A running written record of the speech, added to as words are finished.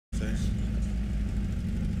Sir.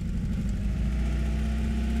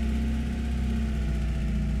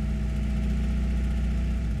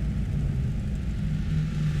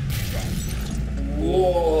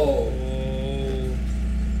 Whoa.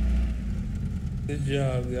 Good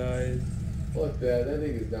job, guys. Fuck that. That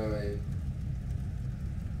nigga's dying.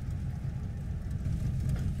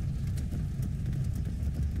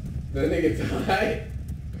 That nigga died?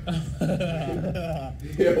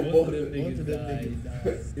 Yeah, both of them niggas died.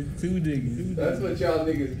 It's two niggas. That's what y'all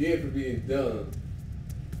niggas get for being dumb.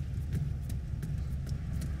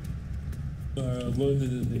 Both of the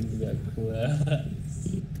niggas got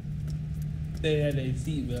class. They had their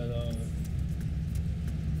seatbelt on.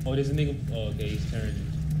 Oh, there's a nigga. Oh, okay, he's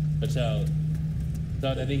turning. Watch out.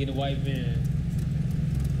 Saw that nigga in the white van.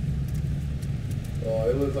 Oh,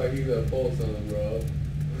 it looks like he's gonna pull something, bro.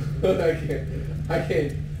 I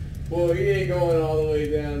can't. Boy, he ain't going all the way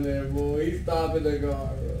down there, boy. He's stopping the car,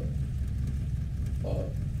 bro. Oh.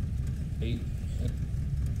 Hey.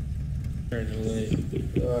 Turn away.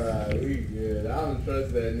 Alright, we good. I don't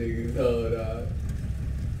trust that nigga, though, dog.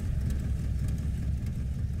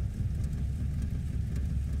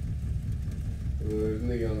 There's a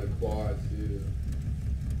nigga on the quad, too.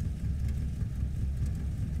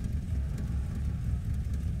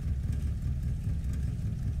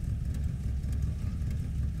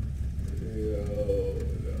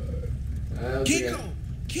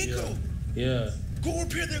 Kiko! Yeah. Go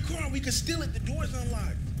repair their car. We can steal it. The door's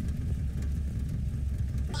unlocked.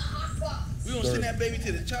 We gonna send that baby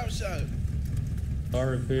to the chop shop. I'll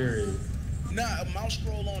repair it. Nah, a mouse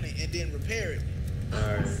scroll on it and then repair it.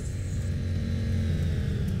 Alright.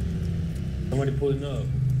 Somebody pulling up.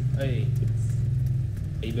 Hey.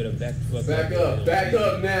 Hey, you better back the fuck up. Back up. Back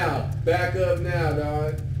up now. Back up now,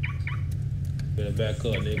 dog. Better back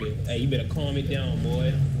up, nigga. Hey, you better calm it down,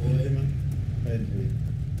 boy.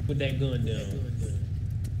 Put that gun down.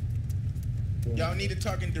 Y'all need to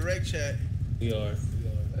talk in direct chat. We are.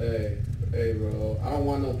 Hey, bro. I don't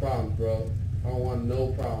want no problems, bro. I don't want no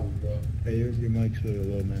problems, bro. Hey, your mic's a little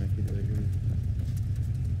low, man.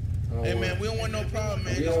 Hey, man, we don't want no problem,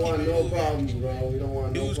 man. We don't want no problems, bro. We don't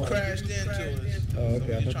want no problems. Dudes crashed into us. Oh, okay.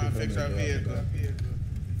 So we just trying to fix our vehicle.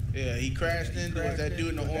 Yeah, he crashed into us. That dude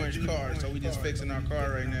in the orange car. So we just fixing our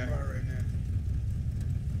car right now.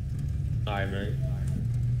 Alright, man.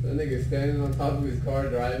 That nigga standing on top of his car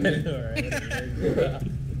driving.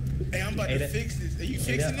 Hey, I'm about to fix this. Are you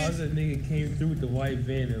fixing that this? other nigga came through with the white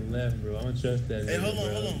van and left, bro. I don't trust that Hey,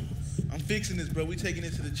 nigga, hold on. I'm fixing this, bro. We taking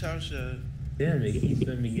it to the chop shop. Damn, nigga, he's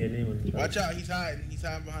letting me get in with him. Watch out, he's hiding. He's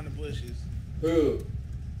hiding behind the bushes. Who?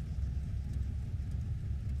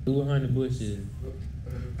 Who behind the bushes?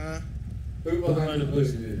 Huh? Who behind the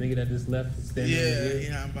bushes? Nigga that just left standing Yeah, he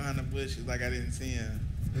hiding behind the bushes like I didn't see him.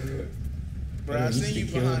 Bro, I seen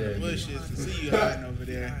you behind the bushes. I see you hiding over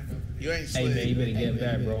there. You ain't slick. Hey, man, you better get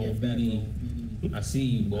back, bro. On BD. I see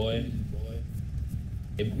you, boy.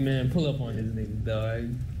 Hey, man, pull up on this nigga,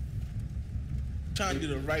 dog. Trying to do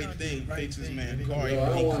the right thing, fix this man car. Yo, I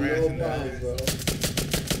don't want no problems, bro.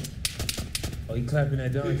 Oh, he clapping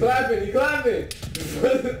that dog. He clapping.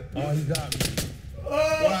 Oh, he got me.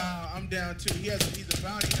 Oh! Wow, I'm down too. He's a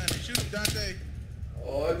bounty hunter. Shoot him, Dante.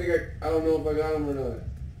 Oh, I don't know if I got him or not.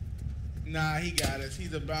 Nah, he got us.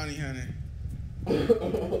 He's a bounty hunter.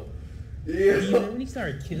 Yeah. He really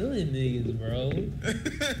started killing niggas, bro.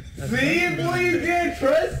 See, boy, you can't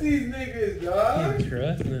trust these niggas, dog. Can't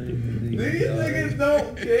trust none of these niggas. These niggas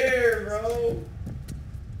don't care, bro.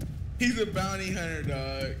 He's a bounty hunter,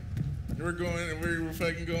 dog. We're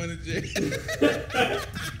fucking going to jail.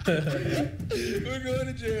 We're going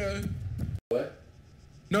to jail. What?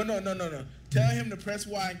 No. Tell him to press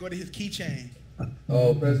Y and go to his keychain.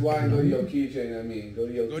 Oh, press Y and go to your keychain, I mean. Go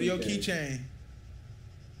to your keychain.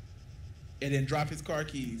 And then drop his car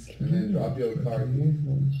keys. And then drop your car keys.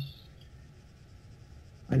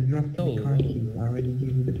 I dropped the car keys. I already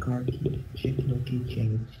gave you the car keys. Check your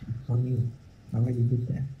keychain. It's on you. I already did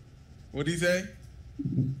that. What'd he say?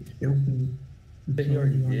 It's open. He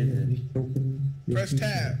already did it. Press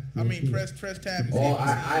tab. Press tab. Oh, I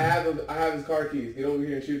have his car keys. Get over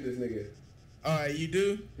here and shoot this nigga. Alright, you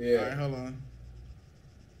do? Yeah. Alright, hold on.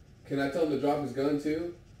 Can I tell him to drop his gun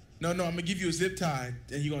too? No, I'm gonna give you a zip tie,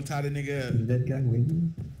 and you gonna tie the nigga up. Is that guy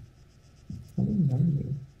waiting? I don't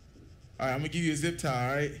know. Alright, I'm gonna give you a zip tie,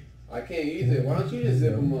 alright? I can't use it. Why don't you just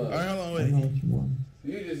zip him up? Alright, hold on, I know wait. what you want.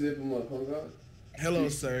 You just zip him up, punk out. Hello,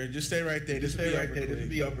 sir. Just stay right there. Just stay right there. This will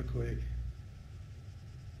be over quick.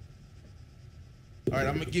 Alright,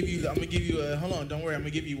 I'm gonna give you a, hold on, don't worry, I'm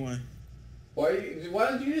gonna give you one. Why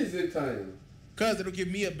don't you just zip tie him? Cause it'll give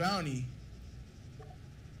me a bounty.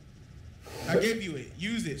 I gave you it.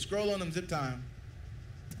 Use it. Scroll on them zip time.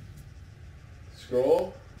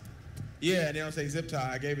 Scroll? Yeah, they don't say zip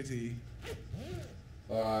tie. I gave it to you.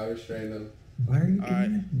 Alright, restrain them. Why are you doing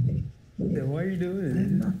Alright. that to me? Yeah, why are you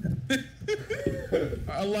doing this?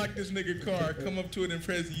 I locked this nigga car. Come up to it and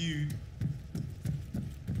press U.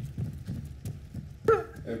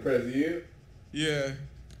 And press U? Yeah.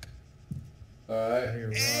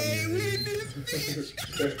 Alright. Hey, we in this bitch.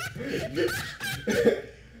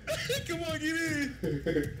 Come on, get in.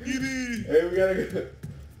 Get in. Hey,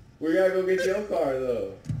 we gotta go get your car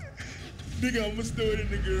though. Nigga, I'ma store it in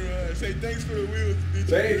the garage. Say thanks for the wheels, bitch.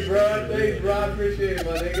 Thanks, bro. Thanks, bro. I appreciate it,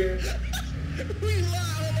 my nigga. We live.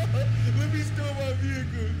 Hold on. Let me store my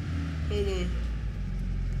vehicle. Hold on.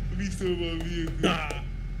 Let me store my vehicle. Ah,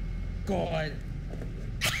 God.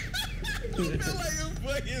 I feel like a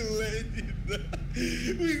fucking legend.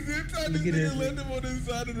 We zip tied this Look at nigga, this. left him on the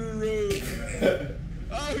side of the road.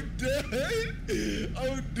 I'm done.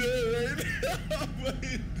 I'm done. I'm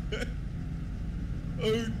fucking done.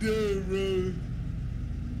 I'm done,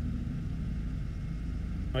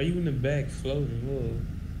 bro. Are you in the back floating? Whoa.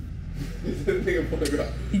 This nigga fuck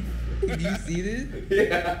rock. Do you see this?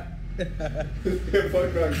 Yeah. This nigga fuck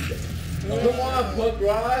rock. Come on, fuck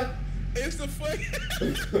rock. It's the fucking.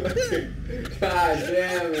 God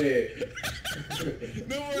damn it.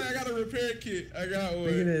 No worry, I got a repair kit. I got one.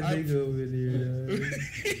 Look at that nigga over there.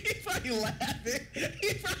 He fucking laughing. He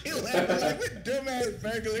fucking laughing like with dumbass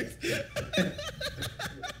burglars.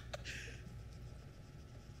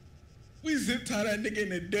 We zip tie that nigga in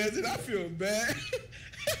the desert. I feel bad.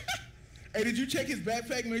 Hey, did you check his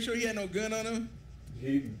backpack? Make sure he had no gun on him.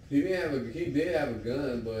 He did have a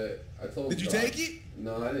gun, but I told him. Did you take it?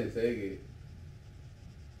 No, I didn't take it.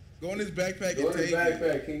 Go in his backpack Go and in his take it.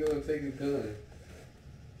 backpack. Can't go and take his gun.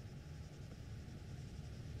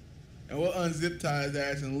 And we'll unzip tie his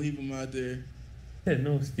ass and leave him out there. Said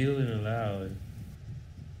no stealing allowed.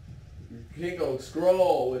 You can't go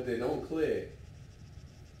scroll with it. Don't click.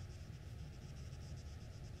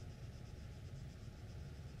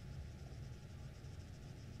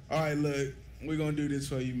 All right, look, we're gonna do this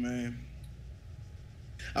for you, man.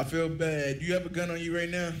 I feel bad. Do you have a gun on you right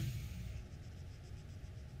now?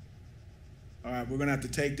 All right, we're gonna have to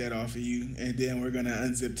take that off of you, and then we're gonna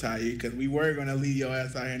unzip tie you, because we were gonna leave your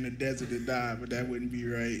ass out here in the desert to die, but that wouldn't be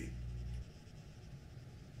right.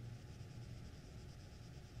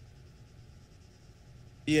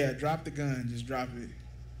 Yeah, drop the gun. Just drop it.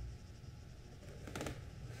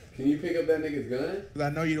 Can you pick up that nigga's gun? Because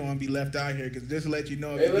I know you don't want to be left out here, because just to let you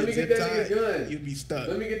know, if Hey, you let get me get zip that nigga's tied, gun. you'll be stuck.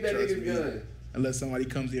 Let me get that Trust nigga's me. gun. Unless somebody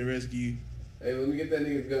comes to rescue you. Hey, let me get that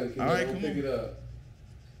nigga's gun. Can All you right, don't come pick on. it up?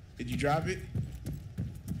 Did you drop it?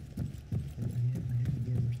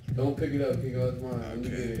 Don't pick it up, Kingo. It's mine. Let me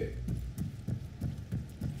Okay. get it.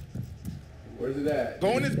 Where's it at?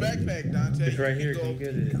 Go in his backpack, Dante. It's right You here. can Come go-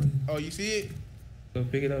 get it. Oh, you see it? Go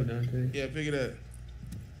pick it up, Dante. Yeah, pick it up.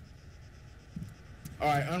 All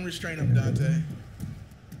right, unrestrain him, Dante.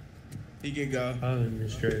 He can go. I'll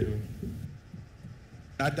administrate him.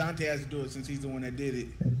 Now Dante has to do it since he's the one that did it.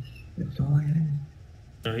 That's all I had.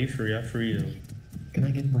 No, he's free. I freed him. Can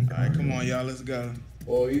I get my All car? right, come on, y'all, let's go.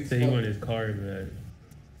 Oh, he's Say he wanted his car back.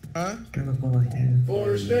 Huh? Kind of all I have. Full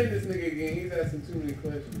restrain this nigga again. He's asking too many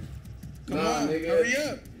questions. Come on, nigga. hurry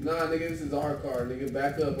up. Nah, nigga, this is our car. Nigga,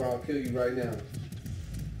 back up or I'll kill you right now.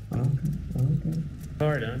 Okay.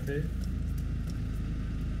 Car, Dante.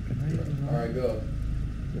 Can I have a ride? Alright, go.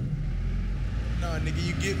 No, nigga,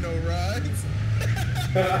 you get no rides.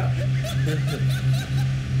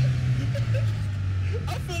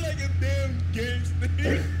 I feel like a damn gangster.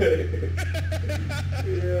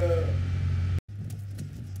 Yeah.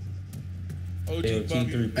 OG Hey,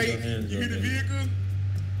 Bobby. T3, put Hey, your hands you hear up, the man. vehicle?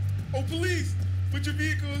 Oh, police! Put your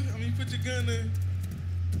vehicle, put your gun in.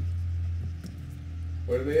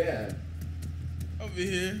 Where are they at? Over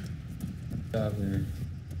here. Stop, man.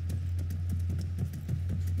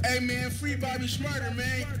 Hey, man, free Bobby Shmurda,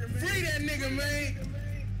 man. Free that nigga, man.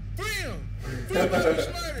 Free him. Free Bobby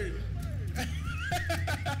Shmurda.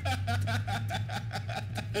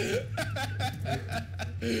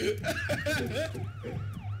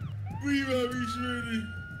 Free Bobby Shmurda.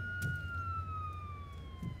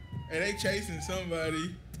 Hey, they chasing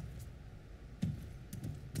somebody.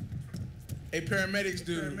 Hey, paramedics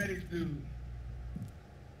dude.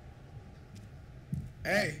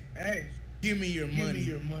 Hey, give me your money.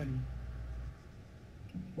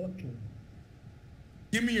 Fuck him.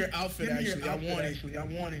 Give me your outfit, actually. I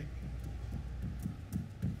want it.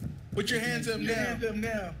 Put your hands up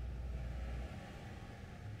now.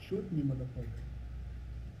 Shoot me, motherfucker.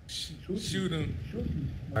 Shoot him. Shoot me.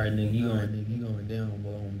 Alright, nigga, you going down, boy,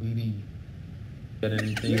 on BD. Got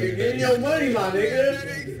anything? Nigga, give me your money, my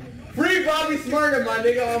nigga. Free Bobby Shmurda, my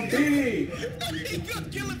nigga, on PD. You gonna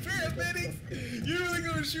kill a paramedic? You really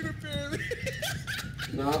gonna shoot a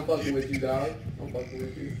paramedic? Nah, I'm fucking with you, dog. I'm fucking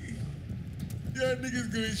with you. Y'all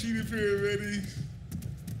niggas gonna shoot a paramedics.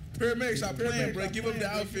 Paramedics, stop playing, bro. Give up the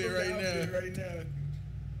outfit right now.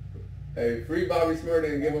 Hey, free Bobby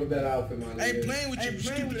Shmurda and give up that outfit, my nigga. I ain't playing with you,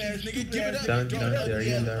 stupid ass nigga. Give it up. Don't, you are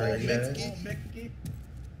you in the ugly right ass chat? Mexican.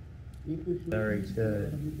 Sorry,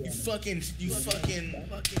 chat. You fucking.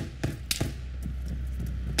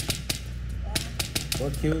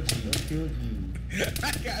 What killed you?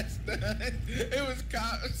 I got stunned. It was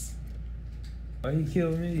cops. Why he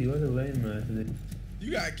killed me? What a lame man.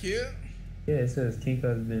 You got killed? Yeah, it says King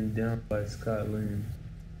has been down by Scotland.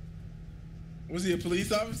 Was he a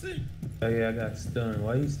police officer? Oh yeah, I got stunned.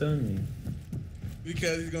 Why you stun me?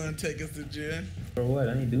 Because he's gonna take us to jail. For what?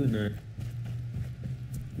 I ain't doing nothing.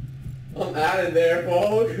 I'm out of there,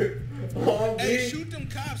 folks. Hey, shoot them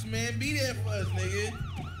cops, man. Be there for us, nigga.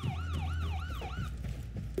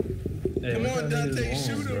 Hey, Come what on, y'all niggas Dante, want,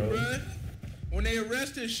 shoot him, bro? bruh. When they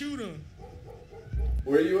arrest him, shoot him.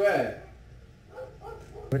 Where you at?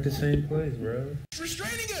 We're at the same place, bro.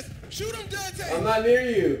 Restraining us. Shoot him, Dante. I'm not near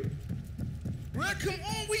you. Bruh, come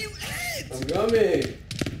on. Where you at? I'm coming.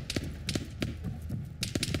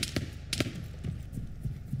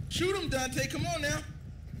 Shoot him, Dante. Come on now.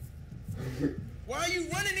 Why are you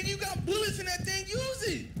running, nigga? You got bullets in that thing. Use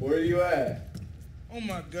it. Where you at? Oh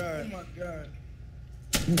my god.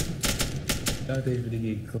 Dante's gonna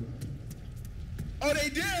get cooked. Oh, they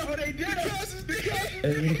down. Hey, where the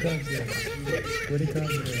cops at? Where the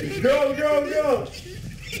cops at? Go.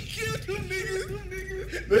 He killed them niggas.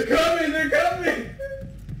 They're coming.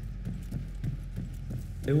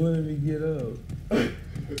 They wanted me to get up.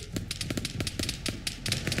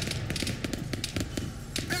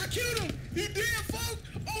 I killed him. He dead, folks.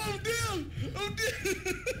 Oh, I'm down.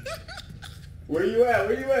 Where you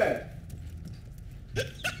at?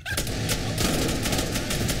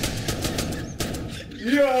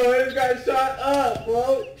 Yo, it got shot up,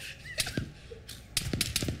 bro.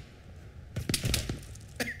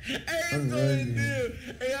 Hey, it's going down.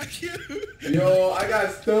 Hey, I killed him. Yo, I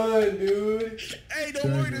got stunned, dude. Hey,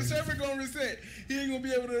 don't worry. The server gonna reset. He ain't gonna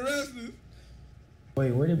be able to arrest us.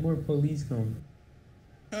 Wait, where did more police come?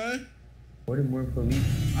 Huh? Where did more police?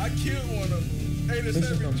 I killed one of them. Hey, the Mission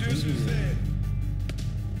server just completed. reset.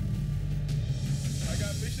 I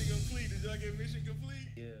got mission complete. Did y'all get mission complete?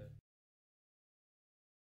 Yeah.